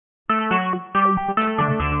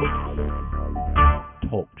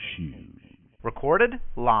Shoes. Recorded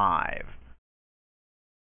live.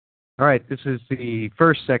 All right, this is the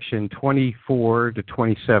first section, 24 to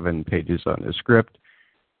 27 pages on the script.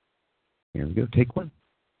 Here we go, take one.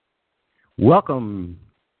 Welcome.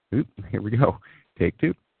 Here we go, take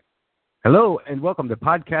two. Hello, and welcome to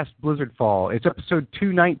Podcast Blizzard Fall. It's episode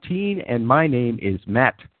 219, and my name is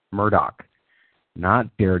Matt Murdock, not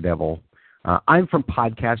Daredevil. I'm from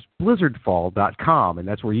podcastblizzardfall.com, and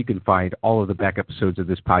that's where you can find all of the back episodes of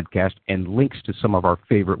this podcast and links to some of our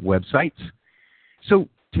favorite websites. So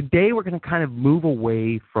today we're going to kind of move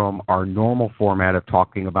away from our normal format of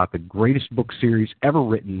talking about the greatest book series ever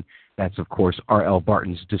written. That's, of course, R.L.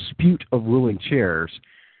 Barton's Dispute of Ruling Chairs.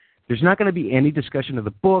 There's not going to be any discussion of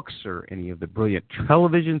the books or any of the brilliant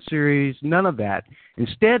television series, none of that.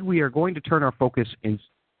 Instead, we are going to turn our focus,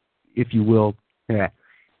 if you will, to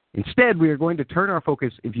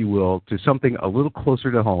something a little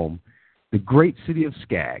closer to home, the great city of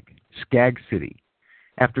Skag City.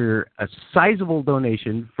 After a sizable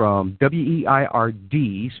donation from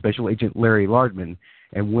WEIRD Special Agent Larry Lardman,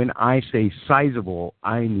 and when I say sizable,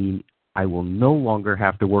 I mean I will no longer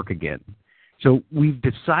have to work again. So we've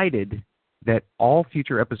decided that all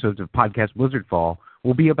future episodes of Podcast Blizzard Fall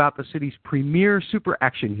will be about the city's premier super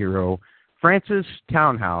action hero, Frances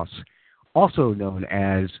Townhouse, also known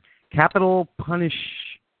as Capital Punishment.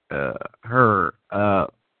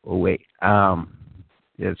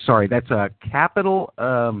 That's a Capital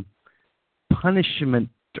Punishment.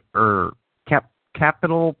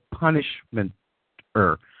 Capital Punishment.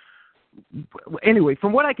 Anyway,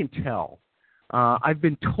 from what I can tell, I've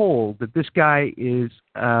been told that this guy is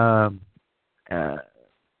not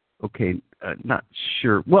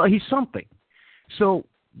sure. Well, he's something. So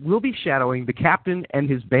we'll be shadowing the captain and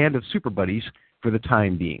his band of super buddies for the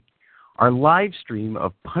time being. Our live stream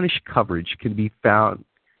of Punish coverage can be found.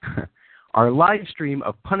 Our live stream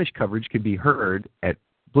of Punish coverage can be heard at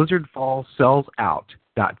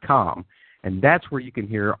blizzardfallsellsout.com, and that's where you can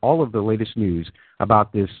hear all of the latest news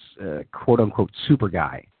about this quote-unquote super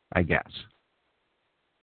guy, I guess.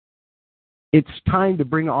 It's time to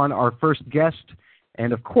bring on our first guest,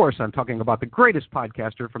 and of course I'm talking about the greatest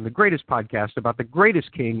podcaster from the greatest podcast about the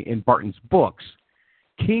greatest king in Barton's books,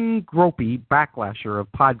 King Gropey, backlasher of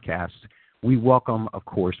podcasts. We welcome, of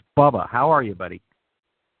course, Bubba. How are you, buddy?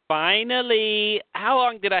 Finally. How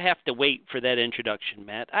long did I have to wait for that introduction,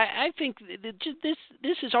 Matt? I think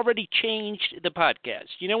this has already changed the podcast.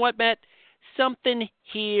 You know what, Matt? Something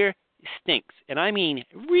here stinks, and I mean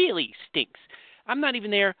really stinks. I'm not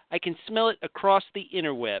even there. I can smell it across the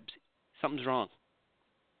interwebs. Something's wrong.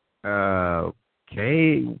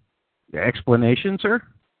 Okay. Explanation, sir?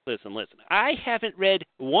 Listen. I haven't read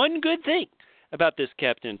one good thing about this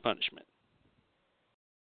Captain Punishment.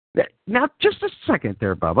 Now, just a second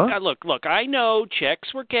there, Bubba. Look, I know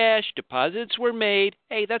checks were cashed, deposits were made.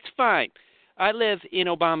 Hey, that's fine. I live in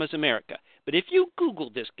Obama's America. But if you Google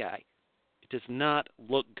this guy, it does not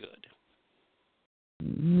look good.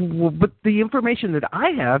 Well, but the information that I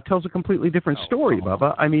have tells a completely different story,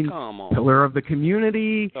 Bubba. I mean, pillar of the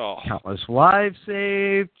community, countless lives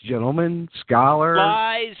saved, gentleman, scholar.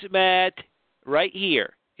 Lies, Matt. Right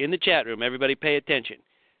here in the chat room. Everybody pay attention.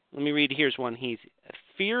 Let me read. Here's one. He's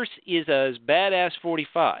fierce is as badass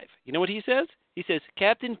 45. You know what he says? He says,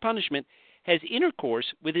 Captain Punishment has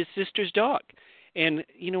intercourse with his sister's dog. And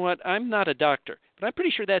you know what? I'm not a doctor, but I'm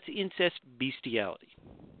pretty sure that's incest bestiality.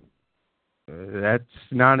 That's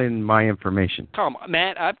not in my information. Come on,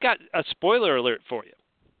 Matt. I've got a spoiler alert for you.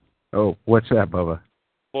 Oh, what's that, Bubba?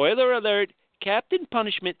 Spoiler alert. Captain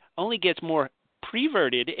Punishment only gets more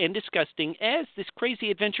perverted and disgusting as this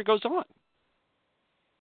crazy adventure goes on.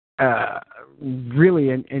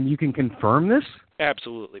 Really? And you can confirm this?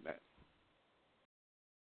 Absolutely, Matt.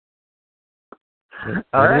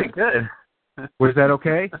 All right, good. Was that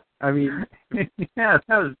okay? I mean... Yeah,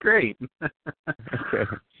 that was great. Okay.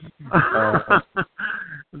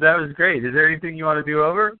 That was great. Is there anything you want to do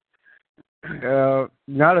over?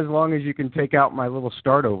 Not as long as you can take out my little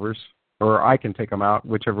start overs, or I can take them out,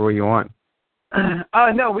 whichever way you want.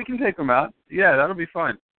 No, we can take them out. Yeah, that'll be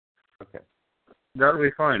fine. Okay. That'll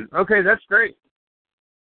be fine. Okay, that's great.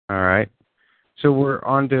 All right. So we're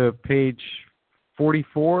on to page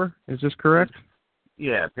 44. Is this correct?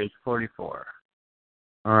 Yeah, page 44.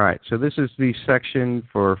 All right. So this is the section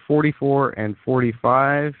for 44 and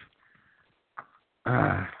 45.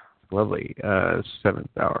 Lovely. Seventh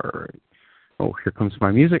hour. Oh, here comes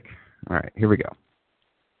my music. All right. Here we go.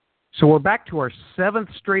 So we're back to our seventh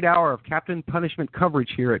straight hour of Captain Punishment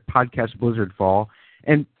coverage here at Podcast Blizzard Fall.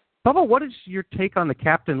 And Bubba, what is your take on the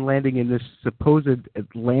captain landing in this supposed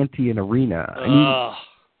Atlantean arena? I mean,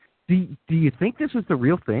 Do you think this is the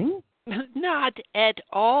real thing? Not at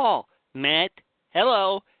all, Matt.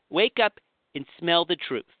 Hello. Wake up and smell the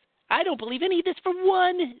truth. I don't believe any of this for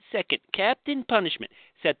 1 second. Captain Punishment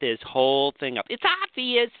set this whole thing up. It's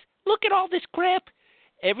obvious. Look at all this crap.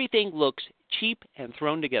 Everything looks cheap and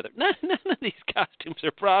thrown together. None of these costumes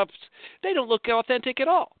are props. They don't look authentic at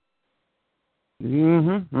all.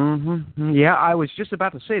 Yeah, I was just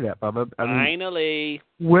about to say that, Bubba. I mean, Finally.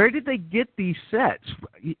 where did they get these sets?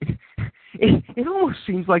 It almost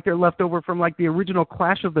seems like they're left over from like the original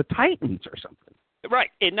Clash of the Titans or something. Right.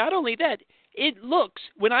 And not only that, it looks,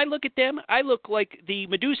 when I look at them, I look like the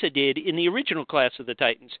Medusa did in the original Clash of the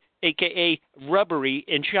Titans, a.k.a. rubbery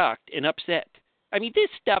and shocked and upset. I mean, this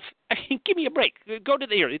stuff, give me a break. Go to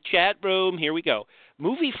the chat room. Here we go.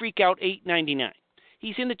 Movie Freakout 899.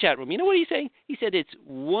 He's in the chat room. You know what he's saying? He said it's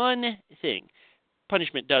one thing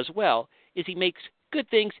Punishment does well is he makes good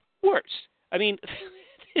things worse. I mean,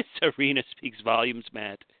 this arena speaks volumes,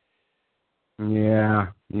 Matt. Yeah.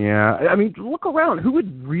 I mean, look around. Who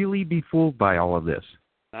would really be fooled by all of this?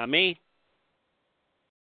 Not me. Is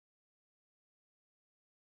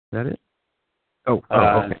that it? Oh,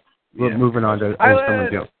 okay. We're moving on to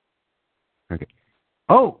someone's jail. Okay.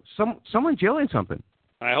 Oh, someone's jailing something.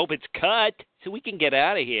 I hope it's cut so we can get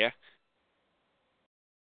out of here.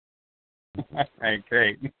 All right,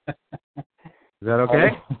 great. Is that okay?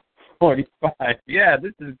 45. Yeah,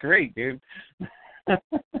 this is great, dude.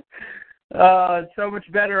 It's so much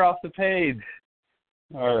better off the page.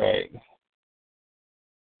 All right.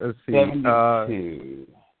 Let's see. 72.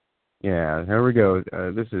 Yeah, here we go.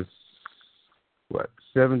 This is,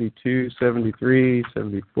 72, 73,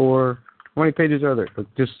 74. How many pages are there?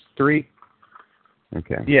 Just 3?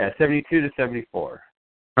 Okay. Yeah, 72 to 74.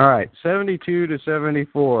 All right, 72 to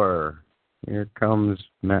 74. Here comes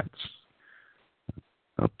Mets.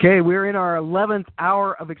 Okay, we're in our 11th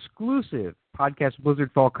hour of exclusive Podcast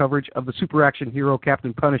Blizzard Fall coverage of the super action hero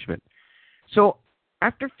Captain Punishment. So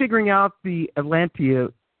after figuring out that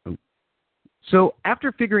Atlantia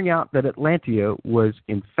was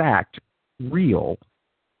in fact real,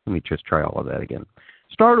 let me just try all of that again.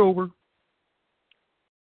 Start over.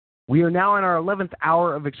 We are now in our 11th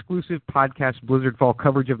hour of exclusive Podcast Blizzard Fall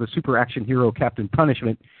coverage of the super action hero Captain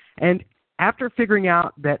Punishment. And after figuring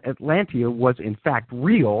out that Atlantia was in fact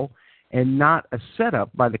real and not a setup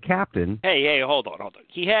by the captain... Hey, hold on.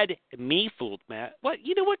 He had me fooled, Matt. What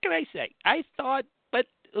can I say? I thought, but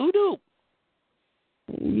who knew?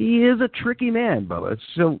 He is a tricky man, Bubba.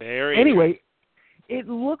 So anyway, it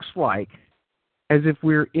looks like as if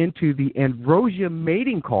we're into the Ambrosia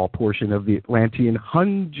mating call portion of the Atlantean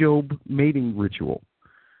Hun-Job mating ritual.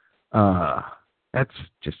 That's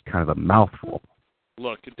just kind of a mouthful.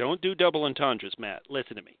 Look, don't do double entendres, Matt.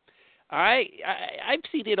 Listen to me. I've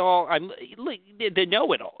seen it all. I'm the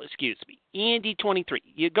know-it-all. Excuse me, Andy23.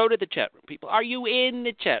 You go to the chat room, people. Are you in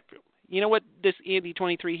the chat room? You know what this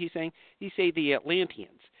Andy23 he's saying? He say the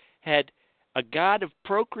Atlanteans had a god of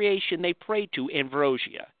procreation they prayed to,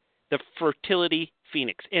 Ambrosia, the fertility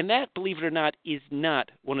phoenix, and that, believe it or not, is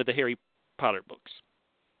not one of the Harry Potter books.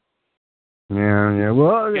 Yeah.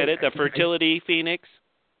 Well, get it? The fertility phoenix.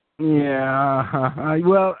 Yeah,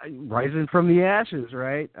 well, rising from the ashes,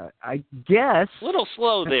 right? I guess. A little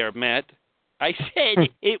slow there, Matt. I said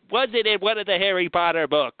it wasn't in one of the Harry Potter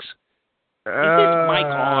books. Is this mic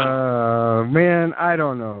on? Man, I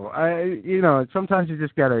don't know. Sometimes you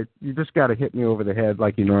just gotta hit me over the head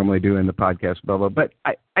like you normally do in the podcast, Bubba. But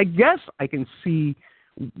I guess I can see.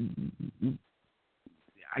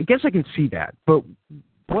 I guess I can see that. But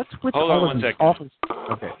what's with Hold all on of one these second. awful?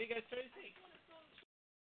 Okay.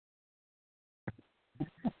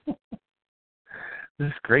 This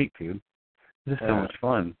is great, dude. This is so much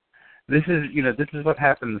fun. This is what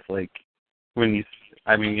happens, like, when you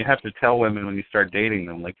have to tell women when you start dating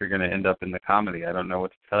them, like, you're going to end up in the comedy. I don't know what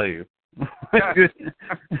to tell you.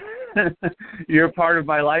 You're a part of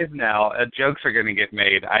my life now. Jokes are going to get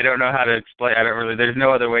made. I don't know how to explain. There's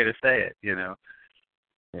no other way to say it, Yeah.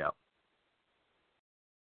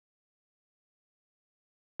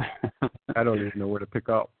 I don't even know where to pick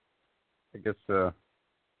up. I guess,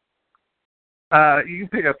 you can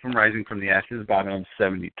pick up from Rising from the Ashes, bottom of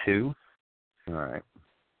 72. All right.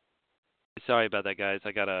 Sorry about that, guys.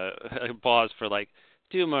 I got to pause for like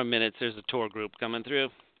 2 more minutes. There's a tour group coming through.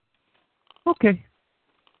 Okay.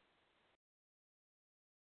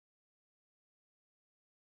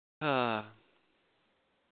 Are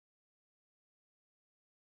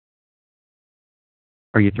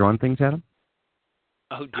you throwing things at them?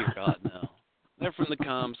 Oh, dear God, no. They're from the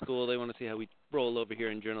comm school. They want to see how we roll over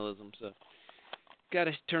here in journalism, so got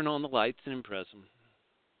to turn on the lights and impress them.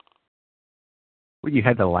 Well, you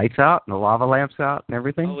had the lights out and the lava lamps out and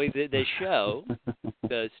everything? Oh, the show,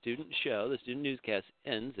 the student newscast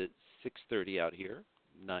ends at 6:30 out here,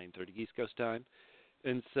 9:30 East Coast time.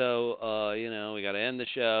 And so, we got to end the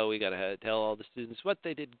show. We got to tell all the students what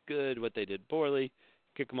they did good, what they did poorly,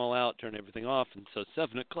 kick them all out, turn everything off. And so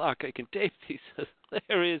 7 o'clock, I can tape these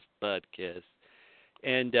hilarious butt kiss.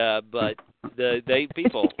 And but they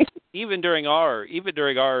people even during our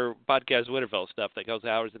podcast Winterfell stuff that goes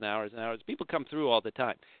hours and hours and hours, people come through all the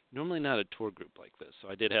time. Normally not a tour group like this, so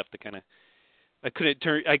I did have to kind of. I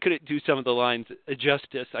couldn't do some of the lines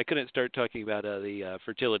justice. I couldn't start talking about the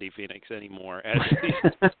fertility phoenix anymore as these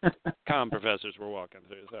comm professors were walking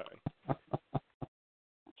through. Sorry.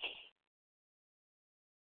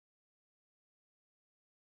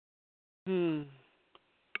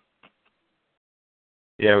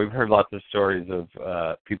 Yeah, we've heard lots of stories of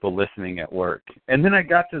people listening at work. And then I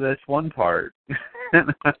got to this one part,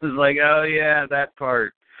 and I was like, oh, yeah, that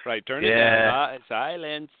part. Right, turn it down.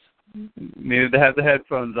 Silence. Needed to have the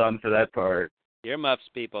headphones on for that part. Earmuffs,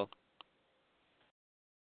 people.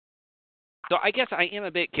 So I guess I am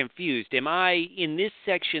a bit confused. Am I, in this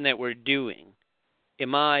section that we're doing,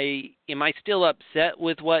 am I still upset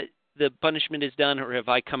with what the punishment has done, or have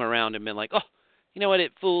I come around and been like, oh, you know what,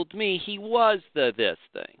 it fooled me. He was this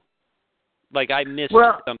thing. Like I missed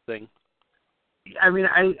something. I mean,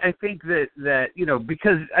 I think that,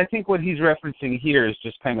 because I think what he's referencing here is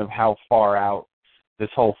just kind of how far out this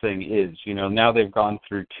whole thing is. Now they've gone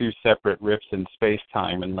through 2 separate rifts in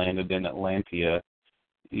space-time and landed in Atlantia,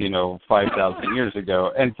 5,000 years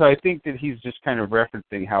ago. And so I think that he's just kind of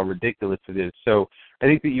referencing how ridiculous it is. So I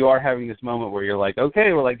think that you are having this moment where you're like,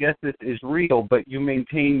 okay, well, I guess this is real, but you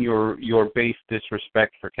maintain your base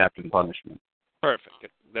disrespect for Captain Punishment. Perfect.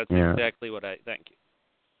 That's exactly what thank you.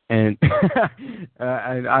 And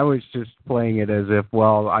I was just playing it as if,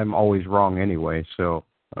 well, I'm always wrong anyway, so...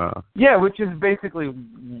 yeah, which is basically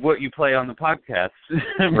what you play on the podcast.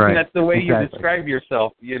 I mean, right. That's the way exactly. you describe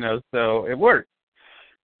yourself, so it works.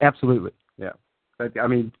 Absolutely, yeah. But, I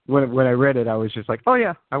mean, when I read it, I was just like, oh,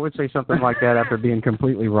 yeah, I would say something like that after being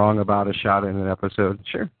completely wrong about a shot in an episode.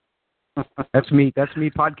 Sure. That's me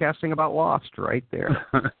podcasting about Lost right there.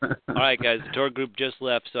 All right, guys, the tour group just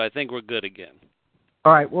left, so I think we're good again.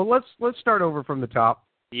 All right, well, let's start over from the top.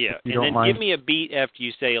 Yeah, and then give me a beat after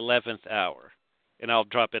you say 11th hour. And I'll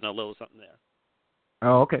drop in a little something there.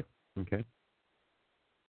 Oh, okay. Okay.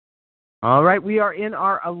 All right, we are in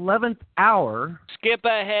our 11th hour. Skip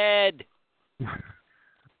ahead.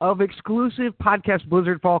 Of exclusive podcast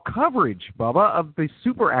Blizzard Fall coverage, Bubba, of the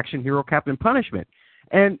super action hero Captain Punishment.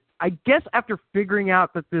 And I guess after figuring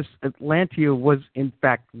out that this Atlantia was in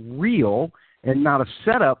fact real and not a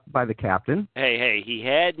setup by the captain. Hey, he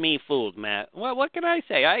had me fooled, Matt. Well, what can I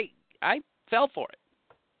say? I fell for it.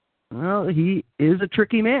 Well, he is a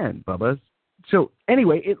tricky man, Bubba. So,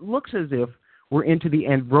 anyway, it looks as if we're into the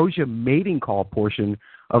Ambrosia mating call portion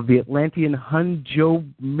of the Atlantean Hunjo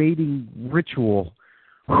mating ritual.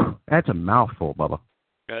 That's a mouthful, Bubba.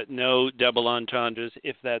 No double entendres,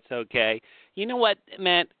 if that's okay. You know what,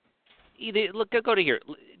 Matt? Go to here.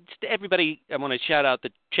 Everybody, I want to shout out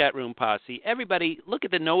the chat room posse. Everybody, look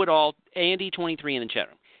at the know-it-all Andy23 in the chat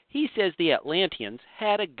room. He says the Atlanteans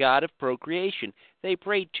had a god of procreation they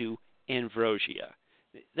prayed to, Ambrosia,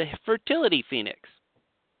 the fertility phoenix,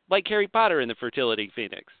 like Harry Potter and the fertility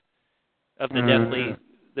phoenix of the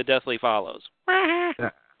Deathly Follows.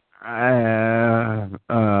 It's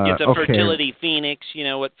a fertility phoenix. You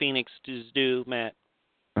know what phoenixes do, Matt?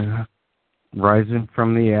 Rising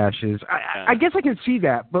from the ashes. I guess I can see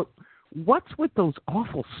that, but what's with those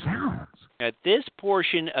awful sounds? At this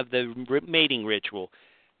portion of the mating ritual,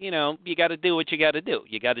 you got to do what you got to do.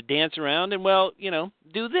 You got to dance around and,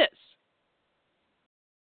 do this.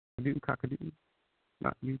 Cockadoo,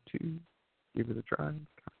 not you too. Give it a try.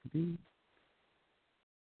 Cockadoo.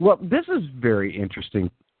 Well, this is very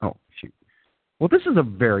interesting. Oh, shoot. Well, this is a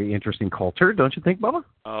very interesting culture, don't you think, Bubba?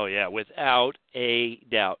 Oh, yeah, without a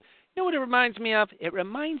doubt. You know what it reminds me of? It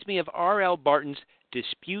reminds me of R.L. Barton's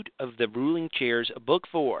Dispute of the Ruling Chairs, Book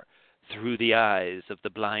 4, Through the Eyes of the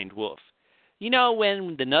Blind Wolf. You know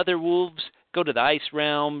when the Nether Wolves go to the Ice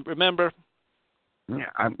Realm, remember? Yeah,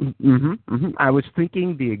 I was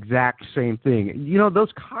thinking the exact same thing.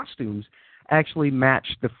 Those costumes actually match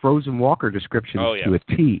the Frozen Walker descriptions to a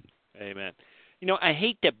T. Amen. I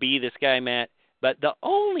hate to be this guy, Matt, but the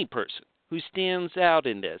only person who stands out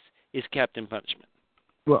in this is Captain Punishment.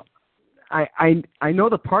 Well, I know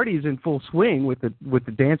the party's in full swing with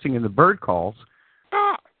the dancing and the bird calls.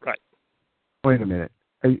 Right. Wait a minute.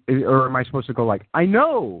 Or am I supposed to go like, I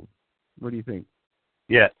know? What do you think?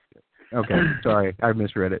 Yes. Okay, sorry, I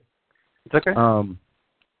misread it. It's okay.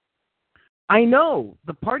 I know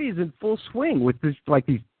the party is in full swing with this, like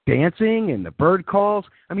these dancing and the bird calls.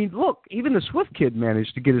 I mean, look, even the Swift kid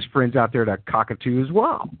managed to get his friends out there to cockatoo as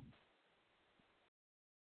well.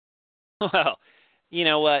 Well, you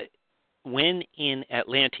know what? When in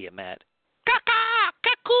Atlantia, Matt,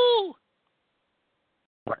 cuckoo.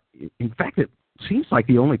 In fact, it seems like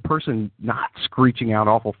the only person not screeching out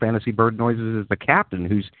awful fantasy bird noises is the captain,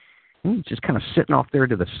 who's just kind of sitting off there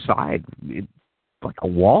to the side, like a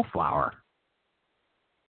wallflower.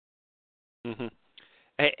 Mm-hmm.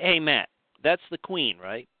 Hey, Matt, that's the queen,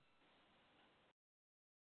 right?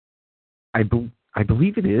 I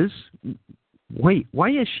believe it is. Wait, why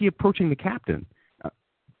is she approaching the captain?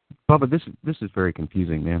 Bubba, this is very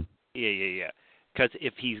confusing, man. Yeah. Because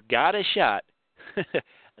if he's got a shot,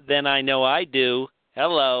 then I know I do.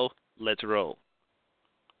 Hello, let's roll.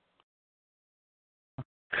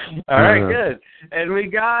 All right, good. And we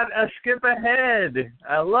got a skip ahead.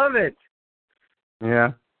 I love it.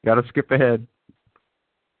 Yeah, got to skip ahead.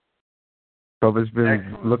 Bubba's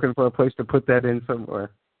been looking for a place to put that in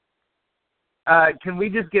somewhere. Can we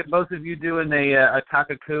just get both of you doing a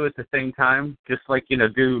cockatoo at the same time? Just like,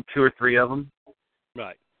 do 2 or 3 of them?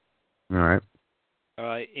 Right. All right. All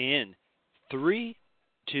right, in 3,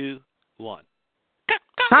 2, 1.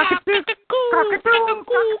 Cockatoo! Cockatoo!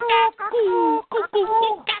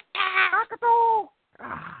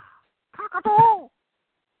 Cockatoo!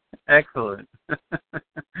 Excellent.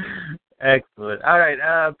 Excellent. All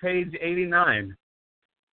right, page 89.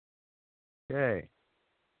 Okay.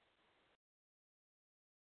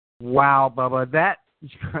 Wow, Bubba, that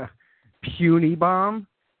puny bomb.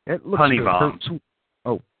 It looks Punny bomb.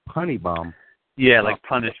 Oh, punny bomb. Yeah, like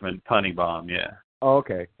punishment, punny bomb, yeah. Oh,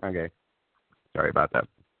 okay. Sorry about that.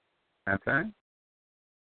 Okay.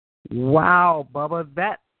 Wow, Bubba,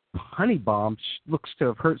 that punny bomb looks to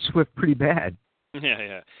have hurt Swift pretty bad.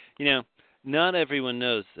 Yeah. Not everyone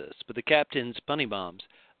knows this, but the captain's punny bombs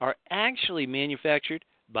are actually manufactured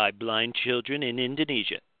by blind children in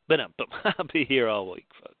Indonesia. But I'll be here all week,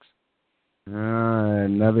 folks.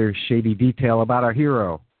 Another shady detail about our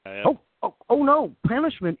hero. Oh no,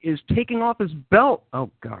 Punishment is taking off his belt. Oh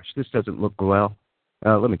gosh, this doesn't look well.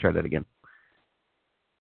 Let me try that again.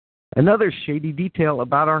 Another shady detail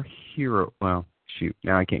about our hero. Well, shoot,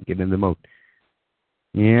 now I can't get in the mode.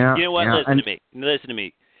 Yeah. You know what? Yeah, Listen to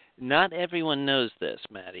me. Not everyone knows this,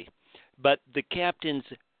 Matty, but the captain's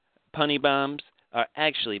punny bombs are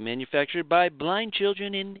actually manufactured by blind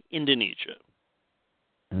children in Indonesia.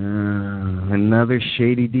 Another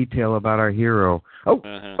shady detail about our hero.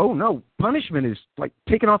 Oh no, Punishment is like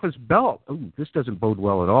taking off his belt. Oh, this doesn't bode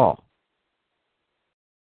well at all.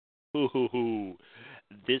 Ooh.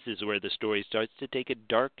 This is where the story starts to take a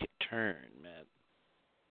dark turn, man.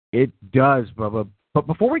 It does, Bubba. But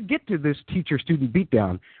before we get to this teacher-student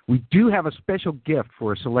beatdown, we do have a special gift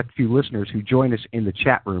for a select few listeners who join us in the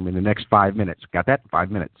chat room in the next 5 minutes. Got that? 5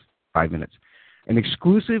 minutes. 5 minutes. An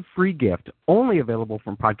exclusive free gift only available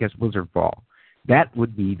from Podcast Blizzard Fall. That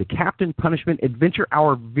would be the Captain Punishment Adventure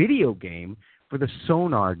Hour video game for the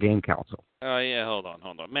Sonar Game Council. Oh, yeah, hold on.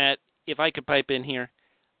 Matt, if I could pipe in here,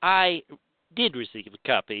 I did receive a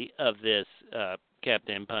copy of this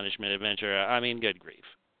Captain Punishment Adventure. I mean, good grief.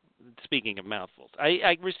 Speaking of mouthfuls,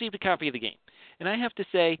 I received a copy of the game, and I have to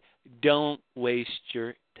say, don't waste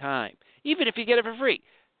your time, even if you get it for free.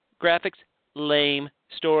 Graphics, lame.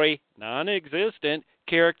 Story, non-existent.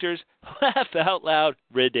 Characters, laugh out loud,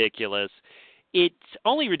 ridiculous. Its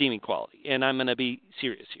only redeeming quality, and I'm going to be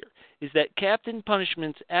serious here, is that Captain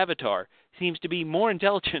Punishment's avatar seems to be more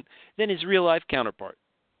intelligent than his real-life counterpart.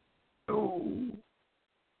 Oh.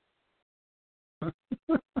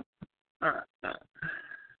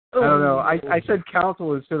 I don't know. I said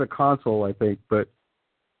council instead of console, I think, but...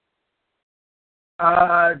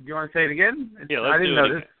 Do you want to say it again? Yeah, I didn't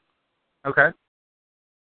know this. Okay.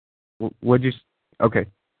 What'd you... Okay.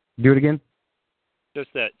 Do it again? Just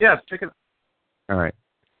that. Yeah, pick it up. All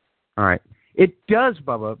right. It does,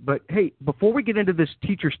 Bubba, but hey, before we get into this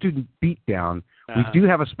teacher-student beatdown, we do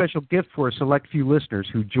have a special gift for a select few listeners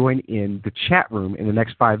who join in the chat room in the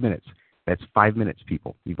next 5 minutes. That's 5 minutes,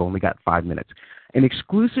 people. You've only got 5 minutes. An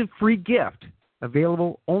exclusive free gift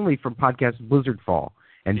available only from Podcast Blizzard Fall,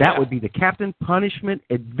 and that would be the Captain Punishment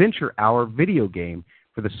Adventure Hour video game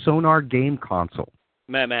for the Sonar Game Console.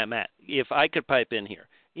 Matt, if I could pipe in here.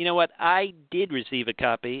 You know what? I did receive a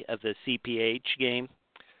copy of the CPH game,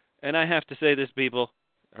 and I have to say this, people.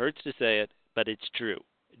 It hurts to say it, but it's true.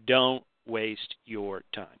 Don't waste your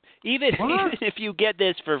time. Even if you get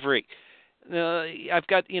this for free. I've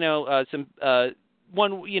got, some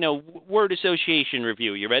word association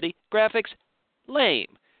review. You ready? Graphics, lame.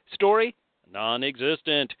 Story,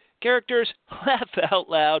 non-existent. Characters, laugh out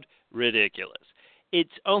loud, ridiculous.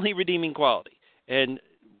 Its only redeeming quality, and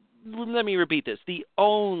let me repeat this, the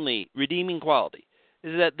only redeeming quality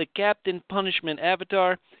is that the Captain Punishment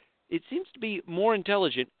avatar, it seems to be more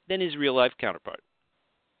intelligent than his real-life counterpart.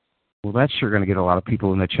 Well, that's sure going to get a lot of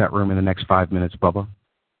people in the chat room in the next 5 minutes, Bubba.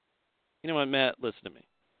 You know what, Matt? Listen to me.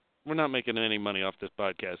 We're not making any money off this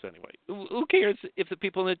podcast anyway. Who cares if the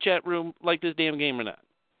people in the chat room like this damn game or not?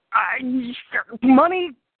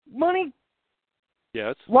 Money?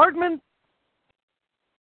 Yes. Lardman?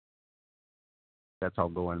 That's all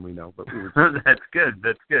going, we know. But we were... That's good,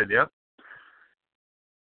 yep.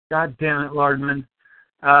 God damn it, Lardman.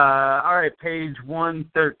 All right, page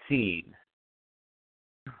 113.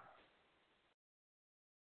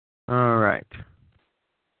 All right.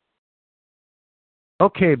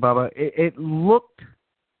 Okay, Bubba. It looked...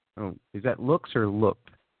 Oh, is that looks or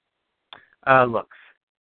looked? Looks.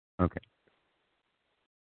 Okay.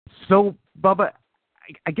 So, Bubba,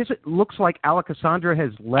 I guess it looks like Alakasandra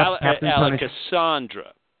has left Captain Punishment.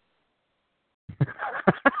 Alakasandra.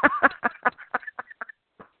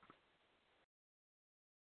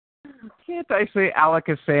 Can't I say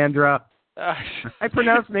Alakasandra? I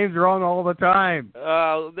pronounce names wrong all the time.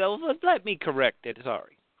 Let me correct it.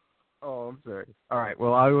 Sorry. Oh, I'm sorry. All right.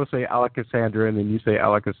 Well, I will say Alakasandra, and then you say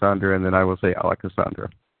Alakasandra, and then I will say Alakasandra.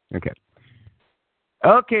 Okay.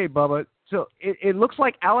 Okay, Bubba. So it looks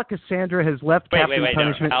like Alakasandra has left Captain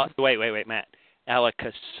Punishment. Wait, Matt.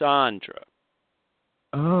 Alakasandra.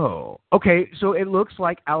 Oh. Okay, so it looks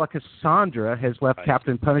like Alakasandra has left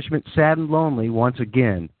Captain Punishment sad and lonely once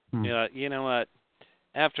again. Yeah, you know what?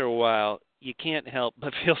 After a while, you can't help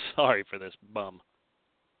but feel sorry for this bum.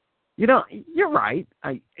 You know, you're right.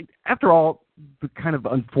 After all the kind of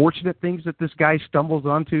unfortunate things that this guy stumbles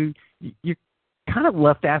onto, you're kind of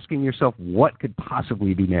left asking yourself what could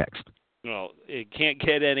possibly be next. Well, it can't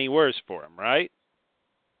get any worse for him, right?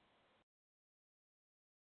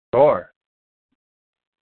 Sure.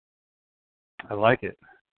 I like it.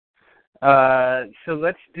 So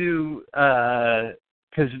let's do,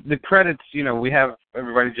 because the credits, you know, we have,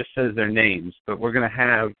 everybody just says their names, but we're going to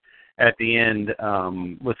have at the end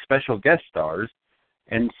with special guest stars.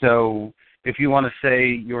 And so if you want to say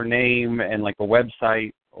your name and like a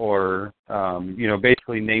website or, you know,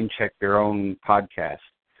 basically name check your own podcast,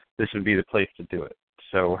 this would be the place to do it.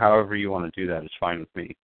 So however you want to do that is fine with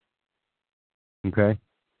me. Okay.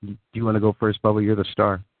 Do you want to go first, Bubba? You're the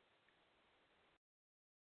star.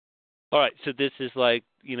 All right, so this is like,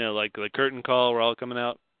 you know, like the curtain call, we're all coming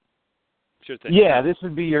out? Sure thing. Yeah, this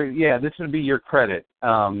would be your credit.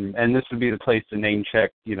 And this would be the place to name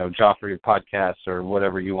check, you know, Joffrey Podcast or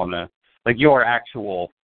whatever you want to, like your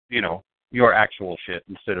actual, you know, your actual shit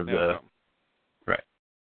instead of the, right.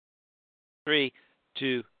 3,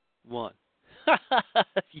 2, 1.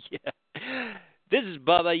 Yeah. This is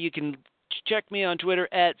Bubba. You can check me on Twitter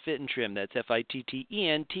at FitandTrim. That's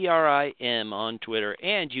FITTENTRIM on Twitter.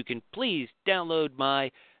 And you can please download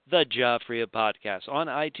my The Joffrey Podcast on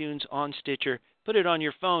iTunes, on Stitcher. Put it on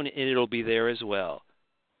your phone, and it'll be there as well.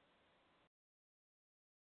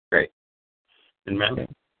 Great. And Matt? Okay.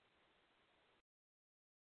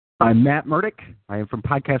 I'm Matt Murdock. I am from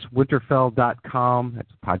podcastwinterfell.com.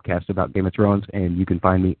 That's a podcast about Game of Thrones, and you can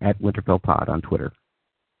find me at WinterfellPod on Twitter.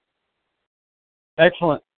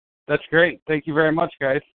 Excellent. That's great. Thank you very much,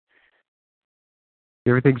 guys.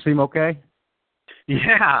 Everything seem okay?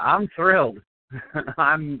 Yeah, I'm thrilled.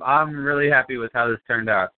 I'm really happy with how this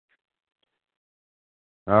turned out.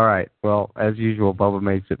 All right. Well, as usual, Bubba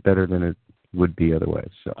makes it better than it would be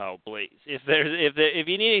otherwise. So. Oh, please. If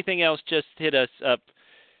you need anything else, just hit us up.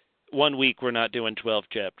 1 week we're not doing 12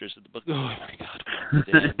 chapters of the book. Oh my God!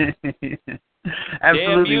 Absolutely,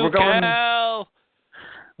 Damn you, we're going. Cal!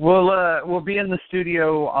 We'll be in the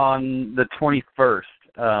studio on the 21st.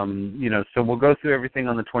 You know, so we'll go through everything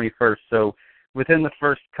on the 21st. So within the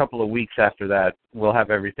first couple of weeks after that, we'll have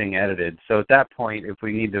everything edited. So at that point, if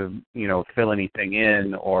we need to, you know, fill anything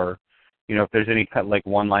in or, you know, if there's any like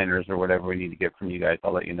one-liners or whatever we need to get from you guys,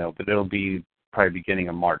 I'll let you know. But it'll be probably beginning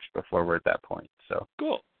of March before we're at that point. So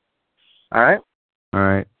cool. All right. All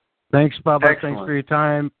right. Thanks, Bubba. Excellent. Thanks for your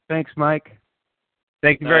time. Thanks, Mike.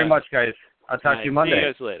 Thank you very much, guys. I'll talk to you Monday. See you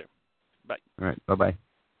guys later. Bye. All right. Bye-bye.